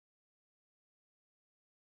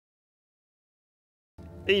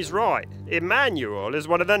He's right. Emmanuel is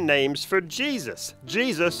one of the names for Jesus.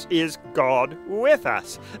 Jesus is God with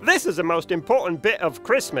us. This is the most important bit of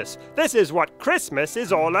Christmas. This is what Christmas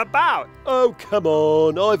is all about. Oh, come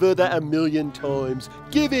on. I've heard that a million times.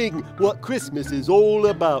 Giving, what Christmas is all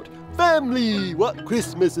about. Family, what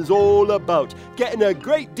Christmas is all about. Getting a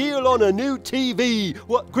great deal on a new TV,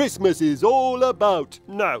 what Christmas is all about.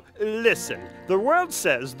 No, listen. The world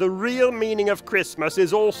says the real meaning of Christmas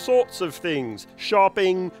is all sorts of things.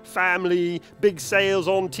 Shopping, family, big sales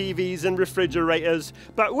on TVs and refrigerators.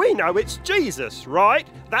 But we know it's Jesus, right?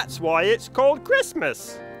 That's why it's called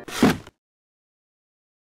Christmas.